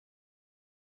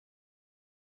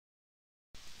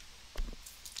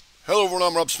Hello everyone,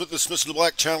 I'm Rob Smith, the Smith of the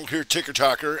Black Channel here, Ticker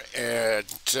Talker, and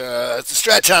it's the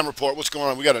Strat Time Report. What's going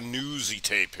on? We got a newsy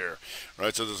tape here,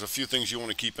 right? So there's a few things you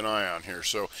want to keep an eye on here.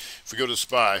 So if we go to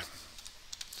SPY,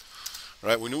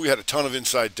 right, we knew we had a ton of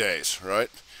inside days,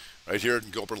 right? Right here,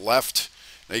 go over left.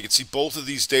 Now you can see both of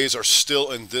these days are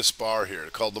still in this bar here,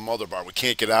 called the mother bar. We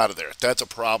can't get out of there. That's a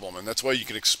problem, and that's why you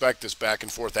can expect this back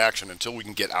and forth action until we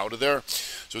can get out of there.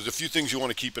 So there's a few things you want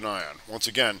to keep an eye on. Once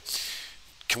again,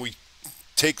 can we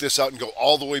take this out and go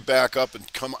all the way back up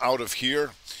and come out of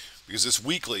here? Because this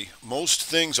weekly, most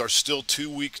things are still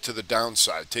too weak to the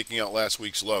downside, taking out last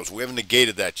week's lows. We haven't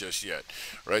negated that just yet,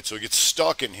 right? So it gets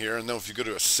stuck in here, and then if you go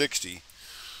to a 60, you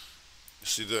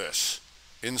see this,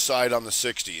 inside on the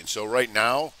 60. And so right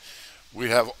now, we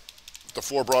have the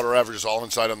four broader averages all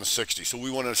inside on the 60. So we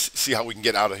want to see how we can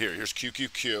get out of here. Here's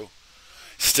QQQ.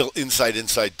 Still inside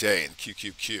day in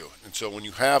QQQ. And so when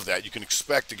you have that, you can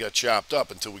expect to get chopped up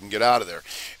until we can get out of there.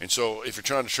 And so if you're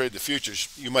trying to trade the futures,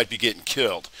 you might be getting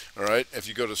killed. All right. If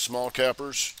you go to small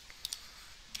cappers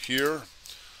here,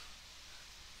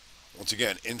 once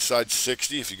again, inside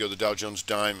 60. If you go to Dow Jones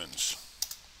Diamonds,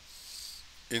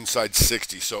 inside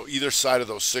 60. So either side of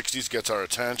those 60s gets our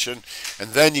attention, and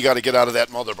then you got to get out of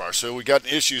that mother bar. So we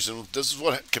got issues, and this is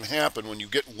what can happen when you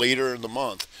get later in the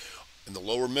month. In the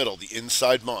lower middle, the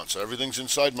inside month. So everything's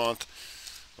inside month,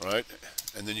 right?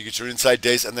 And then you get your inside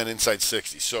days and then inside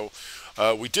 60. So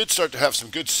we did start to have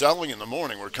some good selling in the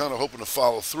morning. We're kind of hoping to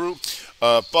follow through.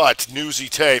 But newsy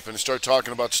tape and start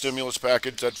talking about stimulus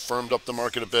package that firmed up the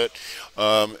market a bit.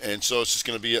 And so it's just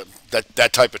going to be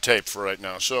that type of tape for right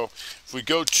now. So if we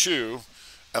go to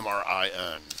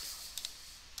MRIN.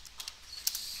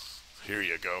 Here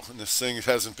you go. And this thing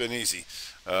hasn't been easy.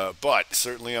 But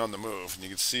certainly on the move. And you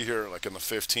can see here, like on the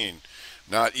 15,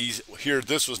 not easy. Here,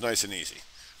 this was nice and easy,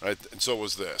 right? And so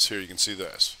was this. Here, you can see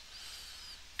this.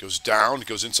 Goes down,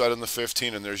 goes inside on the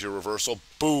 15, and there's your reversal.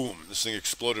 Boom! This thing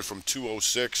exploded from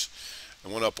 206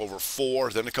 and went up over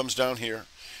 4. Then it comes down here.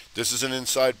 This is an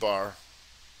inside bar.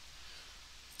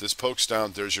 This pokes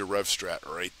down. There's your rev strat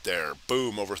right there.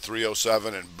 Boom, over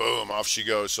 307, and boom, off she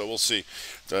goes. So we'll see.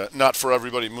 Not for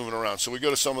everybody moving around. So we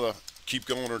go to some of the keep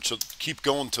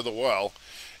going to the well,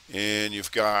 and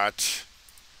you've got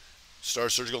Star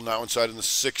Surgical now inside in the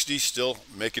 60, still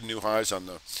making new highs on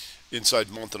the inside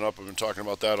month and up. I've been talking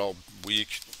about that all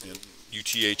week. And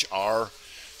UTHR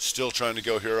still trying to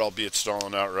go here, albeit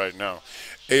stalling out right now.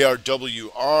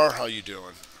 ARWR, how you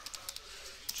doing?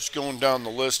 Just going down the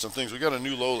list of things. We got a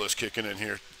new low list kicking in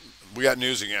here. We got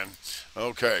news again.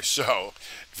 Okay, so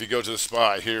if you go to the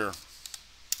SPY here,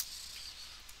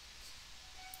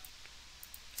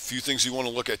 few things you want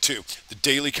to look at too. The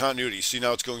daily continuity. See,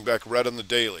 now it's going back red on the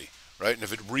daily, right? And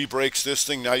if it re-breaks this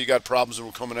thing, now you got problems, and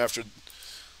we're coming after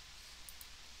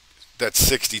that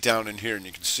 60 down in here. And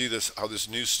you can see this, how this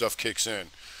new stuff kicks in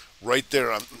right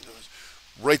there.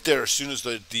 Right there, as soon as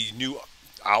the new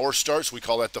hour starts, we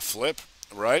call that the flip,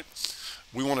 right?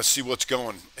 We want to see what's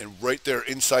going, and right there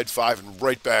inside 5 and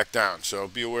right back down. So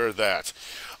be aware of that.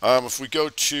 If we go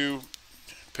to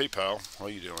PayPal, how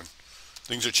you doing?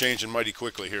 Things are changing mighty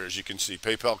quickly here, as you can see.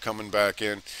 PayPal coming back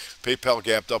in. PayPal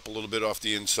gapped up a little bit off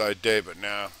the inside day, but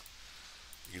now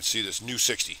you can see this new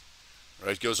 60.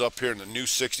 Right, goes up here in the new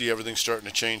 60. Everything's starting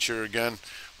to change here again. I'm going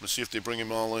to see if they bring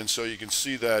them all in. So you can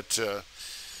see that,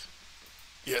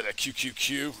 yeah, that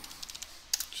QQQ.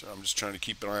 So I'm just trying to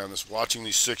keep an eye on this, watching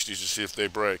these 60s to see if they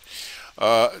break.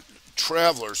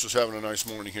 Travelers was having a nice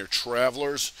morning here.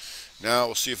 Travelers. Now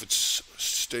we'll see if it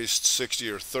stays 60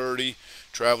 or 30.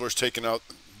 Travelers taking out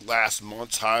last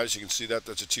month's highs. You can see that.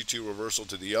 That's a 2-2 reversal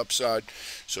to the upside.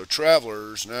 So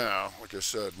Travelers now, like I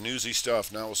said, newsy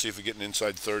stuff. Now we'll see if we get an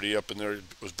inside 30 up in there. It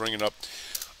was bringing up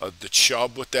the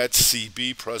Chubb with that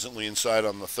CB presently inside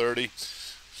on the 30.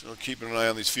 So keeping an eye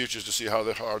on these futures to see how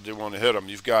hard they want to hit them.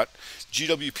 You've got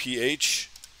GWPH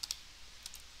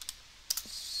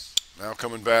now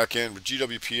coming back in with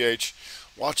GWPH.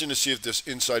 Watching to see if this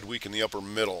inside weak in the upper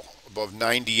middle, above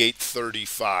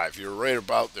 98.35. You're right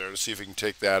about there to see if we can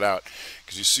take that out.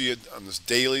 Because you see it on this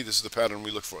daily, this is the pattern we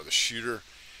look for. The shooter,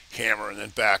 hammer, and then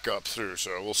back up through.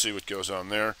 So we'll see what goes on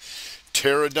there.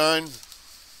 Teradyne.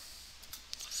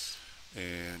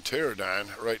 And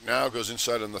Teradyne right now goes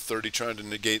inside on the 30, trying to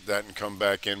negate that and come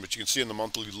back in. But you can see in the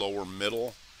monthly lower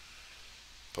middle,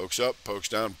 pokes up, pokes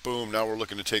down, boom. Now we're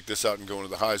looking to take this out and go into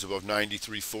the highs above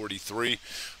 93.43.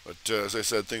 But as I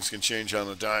said, things can change on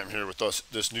a dime here with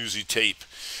this newsy tape.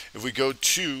 If we go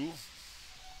to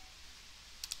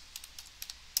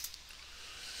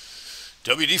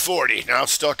WD-40, now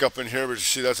it's stuck up in here, but you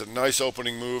see that's a nice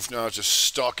opening move. Now it's just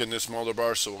stuck in this Mulder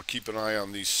bar, so we'll keep an eye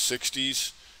on these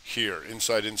 60s here,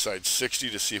 inside 60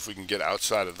 to see if we can get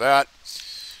outside of that.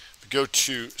 If we go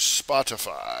to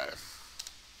Spotify.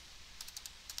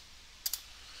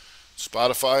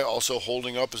 Spotify also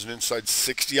holding up as an inside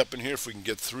 60 up in here if we can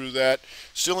get through that.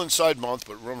 Still inside month,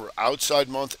 but remember, outside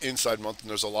month, inside month, and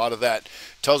there's a lot of that.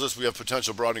 Tells us we have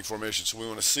potential broadening formation, so we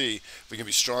want to see if we can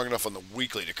be strong enough on the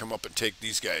weekly to come up and take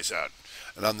these guys out.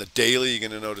 And on the daily, you're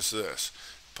going to notice this.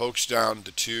 Pokes down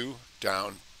to 2,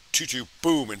 down, 2,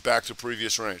 boom, and back to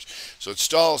previous range. So it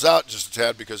stalls out just a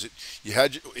tad because it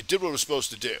did what it was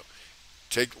supposed to do.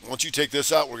 Once you take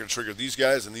this out, we're going to trigger these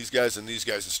guys and these guys and these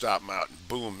guys and stop them out. And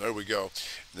boom, there we go.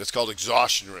 And that's called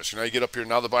exhaustion risk. Now you get up here,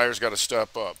 now the buyer's got to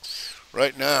step up.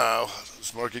 Right now,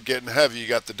 this market getting heavy. You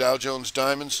got the Dow Jones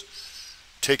Diamonds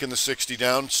taking the 60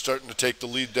 down, starting to take the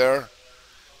lead there.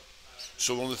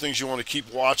 So one of the things you want to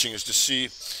keep watching is to see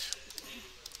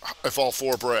if all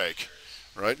four break.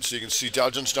 Right? So you can see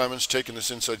Dow Jones Diamonds taking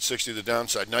this inside 60 to the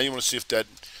downside. Now you want to see if that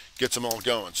gets them all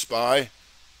going. SPY.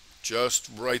 Just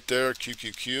right there,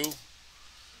 QQQ,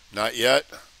 not yet.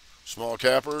 Small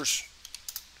cappers,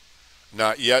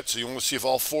 not yet. So you want to see if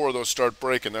all four of those start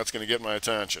breaking. That's going to get my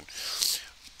attention.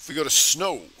 If we go to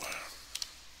Snow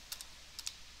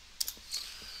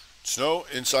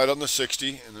inside on the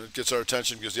 60, and it gets our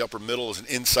attention because the upper middle is an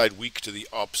inside weak to the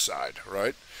upside,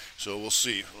 right? So we'll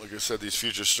see. Like I said, these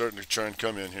futures starting to try and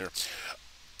come in here.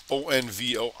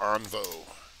 ONVO, ONVO.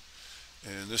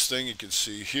 And this thing you can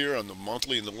see here on the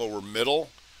monthly in the lower middle,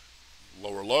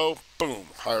 lower low, boom,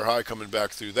 higher high coming back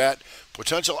through that.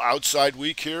 Potential outside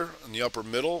week here in the upper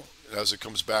middle as it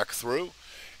comes back through.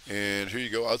 And here you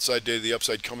go, outside day to the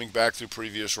upside coming back through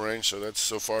previous range. So that's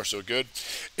so far so good.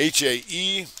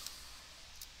 HAE.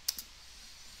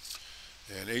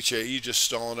 And HAE just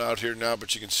stalling out here now,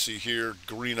 but you can see here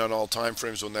green on all time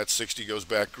frames when that 60 goes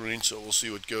back green. So we'll see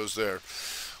what goes there.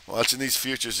 Watching these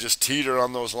futures just teeter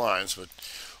on those lines, but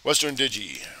Western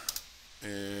Digi,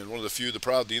 and one of the few, the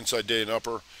proud, the inside day and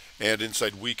upper, and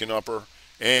inside week and upper,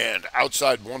 and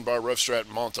outside 1 bar RevStrat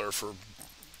monther for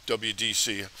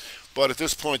WDC. But at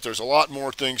this point, there's a lot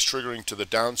more things triggering to the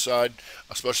downside,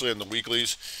 especially on the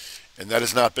weeklies, and that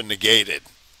has not been negated.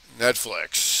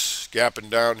 Netflix, gapping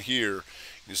down here.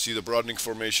 You see the broadening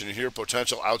formation in here,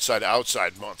 potential outside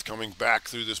month coming back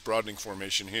through this broadening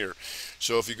formation here.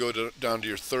 So if you go down to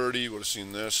your 30, you would have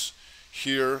seen this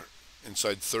here,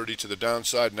 inside 30 to the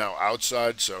downside, now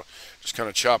outside. So just kind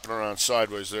of chopping around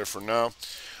sideways there for now.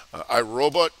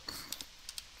 iRobot,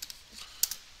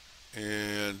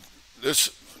 and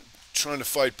this trying to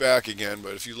fight back again,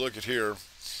 but if you look at here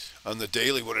on the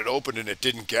daily when it opened and it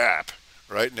didn't gap,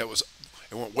 right, and it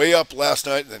went way up last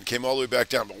night and then came all the way back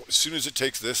down. But as soon as it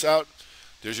takes this out,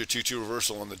 there's your 2-2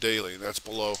 reversal on the daily. That's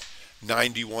below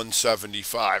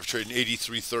 91.75, trading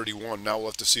 83.31. Now we'll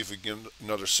have to see if we can get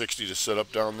another 60 to set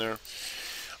up down there.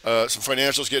 Some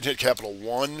financials getting hit. Capital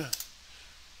One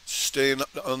staying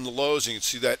on the lows. You can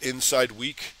see that inside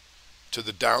week to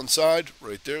the downside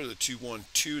right there. The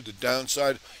 212, the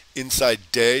downside. Inside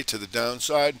day to the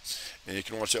downside. And you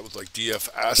can watch that with like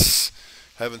DFS.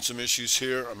 Having some issues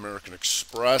here. American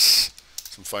Express,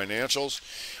 some financials.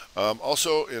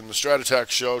 Also in the StratAttack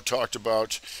show, talked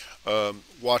about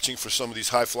watching for some of these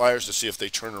high flyers to see if they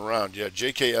turn around. Yeah,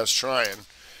 JKS trying,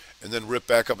 and then rip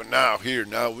back up. And now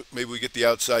maybe we get the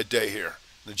outside day here,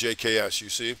 the JKS, you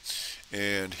see.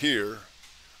 And here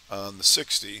on the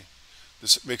 60,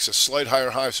 this makes a slight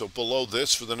higher high. So below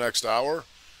this for the next hour,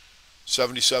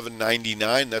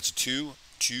 77.99. That's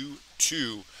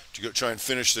 222. To go try and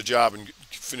finish the job and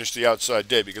finish the outside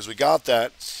day, because we got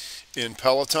that in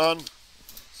Peloton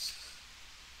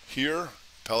here.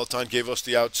 Peloton gave us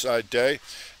the outside day.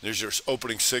 There's your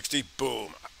opening 60,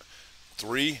 boom,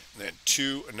 3, and then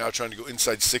 2, and now trying to go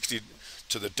inside 60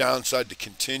 to the downside to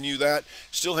continue that.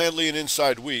 Still handling an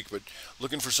inside week, but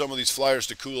looking for some of these flyers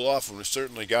to cool off, and we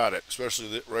certainly got it,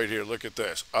 especially right here. Look at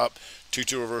this, up,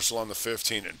 2-2 reversal on the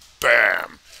 15, and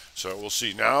bam. So we'll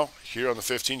see now here on the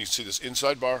 15. You can see this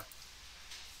inside bar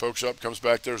pokes up, comes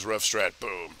back. There's RevStrat.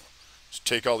 Boom. Just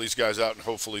take all these guys out and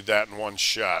hopefully that in one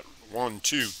shot. 1,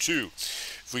 2, 2.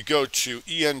 If we go to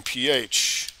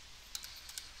ENPH,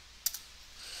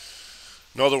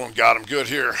 another one got him good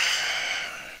here.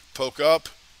 Poke up,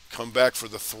 come back for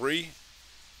the 3,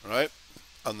 right,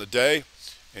 on the day.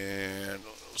 And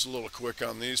it was a little quick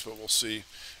on these, but we'll see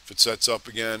if it sets up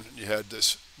again. You had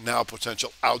this now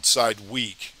potential outside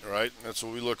week, right? That's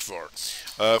what we look for.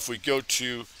 If we go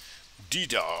to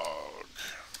D-Dog,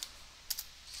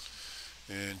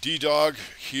 and D-Dog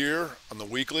here on the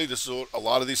weekly, this is what a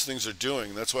lot of these things are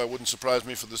doing. That's why it wouldn't surprise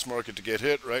me for this market to get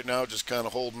hit right now, just kind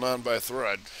of holding on by a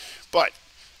thread. But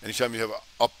anytime you have an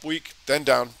up week, then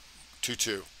down,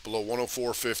 2-2 below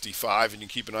 104.55, and you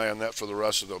keep an eye on that for the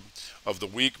rest of the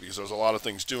week because there's a lot of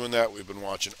things doing that. We've been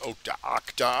watching Okta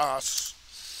Octas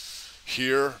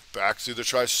here, back through the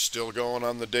tries, still going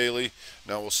on the daily.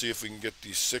 Now we'll see if we can get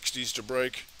these 60s to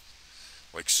break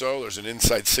like so. There's an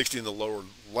inside 60 in the lower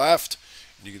left,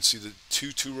 and you can see the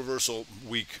 2-2 reversal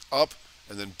week up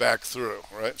and then back through,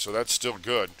 right? So that's still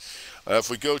good. If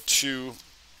we go to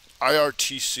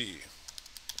IRTC,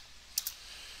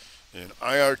 in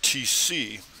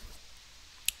IRTC,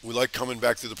 we like coming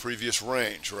back to the previous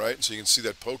range, right? So you can see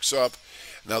that pokes up.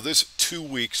 Now this 2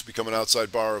 weeks become an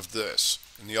outside bar of this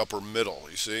in the upper middle,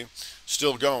 you see?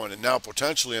 Still going, and now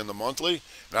potentially in the monthly,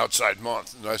 an outside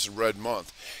month, a nice red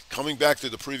month. Coming back to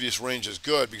the previous range is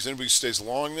good because anybody who stays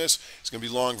long this, it's going to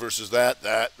be long versus that.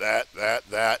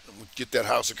 And we get that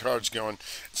house of cards going and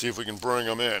see if we can bring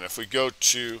them in. If we go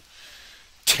to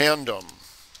Tandem,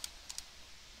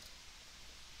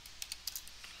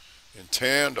 in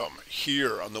Tandem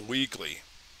here on the weekly,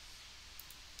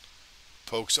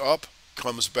 pokes up,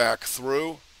 comes back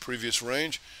through previous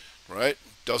range, right?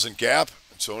 Doesn't gap.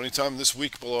 So anytime this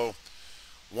week below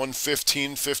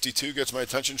 115.52 gets my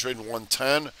attention, trading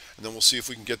 110, and then we'll see if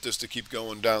we can get this to keep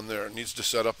going down there. It needs to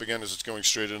set up again as it's going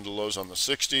straight into lows on the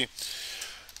 60.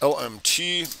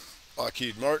 LMT,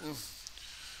 Lockheed Martin.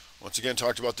 Once again,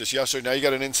 talked about this yesterday. Now you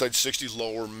got an inside 60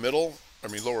 lower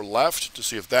left to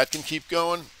see if that can keep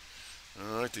going.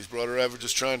 All right, these broader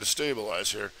averages trying to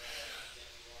stabilize here.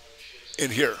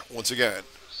 In here, once again,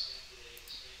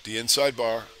 the inside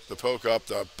bar, the poke up,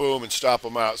 the boom, and stop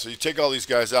them out. So you take all these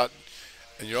guys out,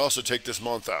 and you also take this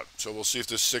month out. So we'll see if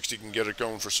this 60 can get it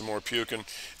going for some more puking,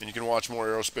 and you can watch more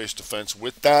aerospace defense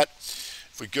with that.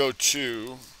 If we go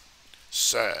to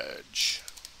Sedge.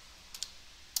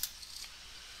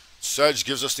 Sedge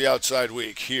gives us the outside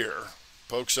week here.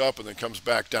 Pokes up and then comes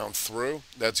back down through.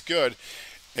 That's good.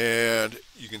 And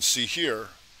you can see here,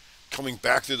 coming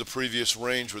back to the previous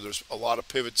range where there's a lot of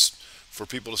pivots for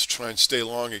people to try and stay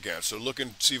long again. So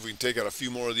looking to see if we can take out a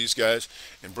few more of these guys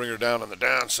and bring her down on the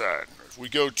downside. If we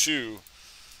go to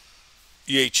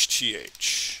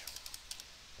EHTH.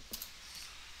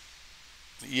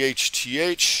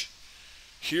 EHTH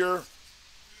here,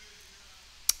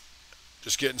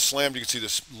 just getting slammed. You can see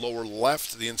this lower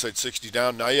left, the inside 60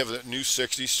 down. Now you have that new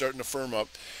 60 starting to firm up.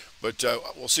 But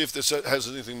we'll see if this has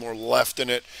anything more left in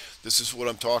it. This is what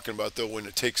I'm talking about, though. When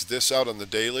it takes this out on the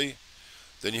daily,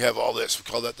 then you have all this. We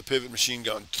call that the pivot machine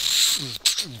gun.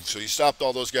 So you stopped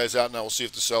all those guys out. Now we'll see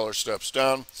if the seller steps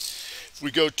down. If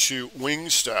we go to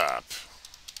Wingstop.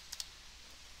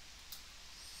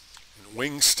 And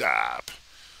Wingstop.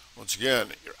 Once again,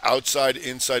 your outside,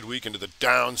 inside week into the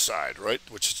downside, right?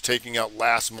 Which is taking out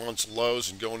last month's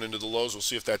lows and going into the lows. We'll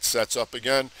see if that sets up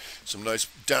again. Some nice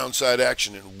downside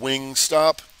action in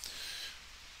Wingstop.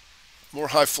 More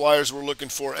high flyers we're looking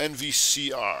for.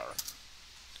 NVCR.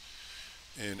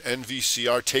 And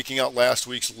NVCR taking out last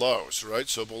week's lows, right?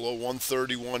 So below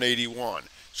 130, 181.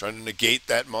 Trying to negate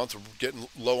that month. We're getting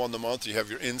low on the month. You have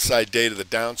your inside day to the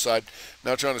downside.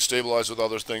 Now trying to stabilize with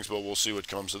other things, but we'll see what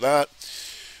comes of that.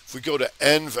 If we go to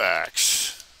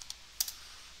NVAX,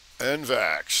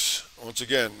 once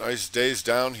again, nice days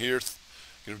down here.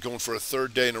 Going for a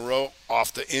third day in a row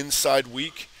off the inside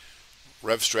week.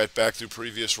 RevStrat back through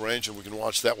previous range, and we can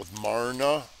watch that with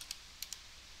Marna.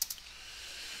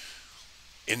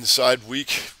 Inside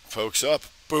week, pokes up,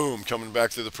 boom, coming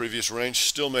back to the previous range,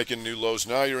 still making new lows.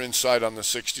 Now you're inside on the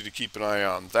 60 to keep an eye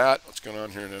on that. What's going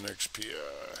on here in NXPI?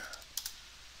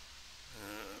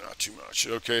 Not too much.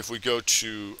 Okay, if we go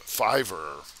to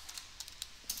Fiverr,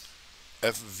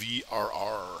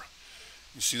 FVRR,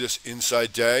 you see this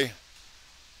inside day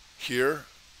here,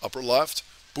 upper left,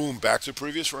 boom, back to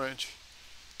previous range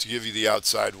to give you the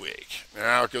outside week.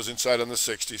 Now it goes inside on the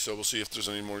 60, so we'll see if there's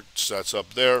any more sets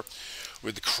up there.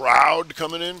 With the crowd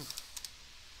coming in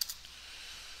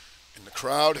the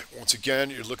crowd, once again,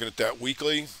 you're looking at that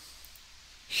weekly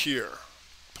here.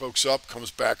 Pokes up,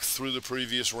 comes back through the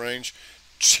previous range,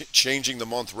 changing the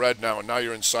month red now, and now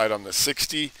you're inside on the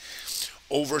 60.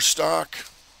 Overstock,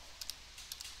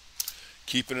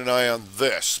 keeping an eye on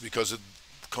this because it's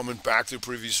coming back to the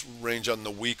previous range on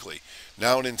the weekly.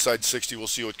 Now an inside 60, we'll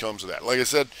see what comes of that. Like I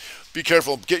said, be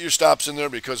careful, get your stops in there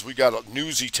because we got a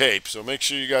newsy tape, so make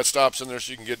sure you got stops in there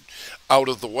so you can get out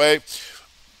of the way.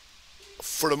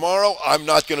 For tomorrow, I'm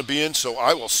not going to be in, so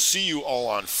I will see you all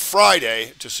on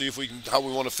Friday to see if we can, how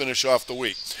we want to finish off the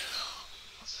week.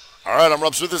 All right, I'm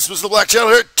Rob Smith. This is the Black Channel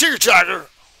here at Ticker Talker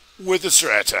with the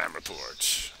Strat Time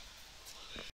Report.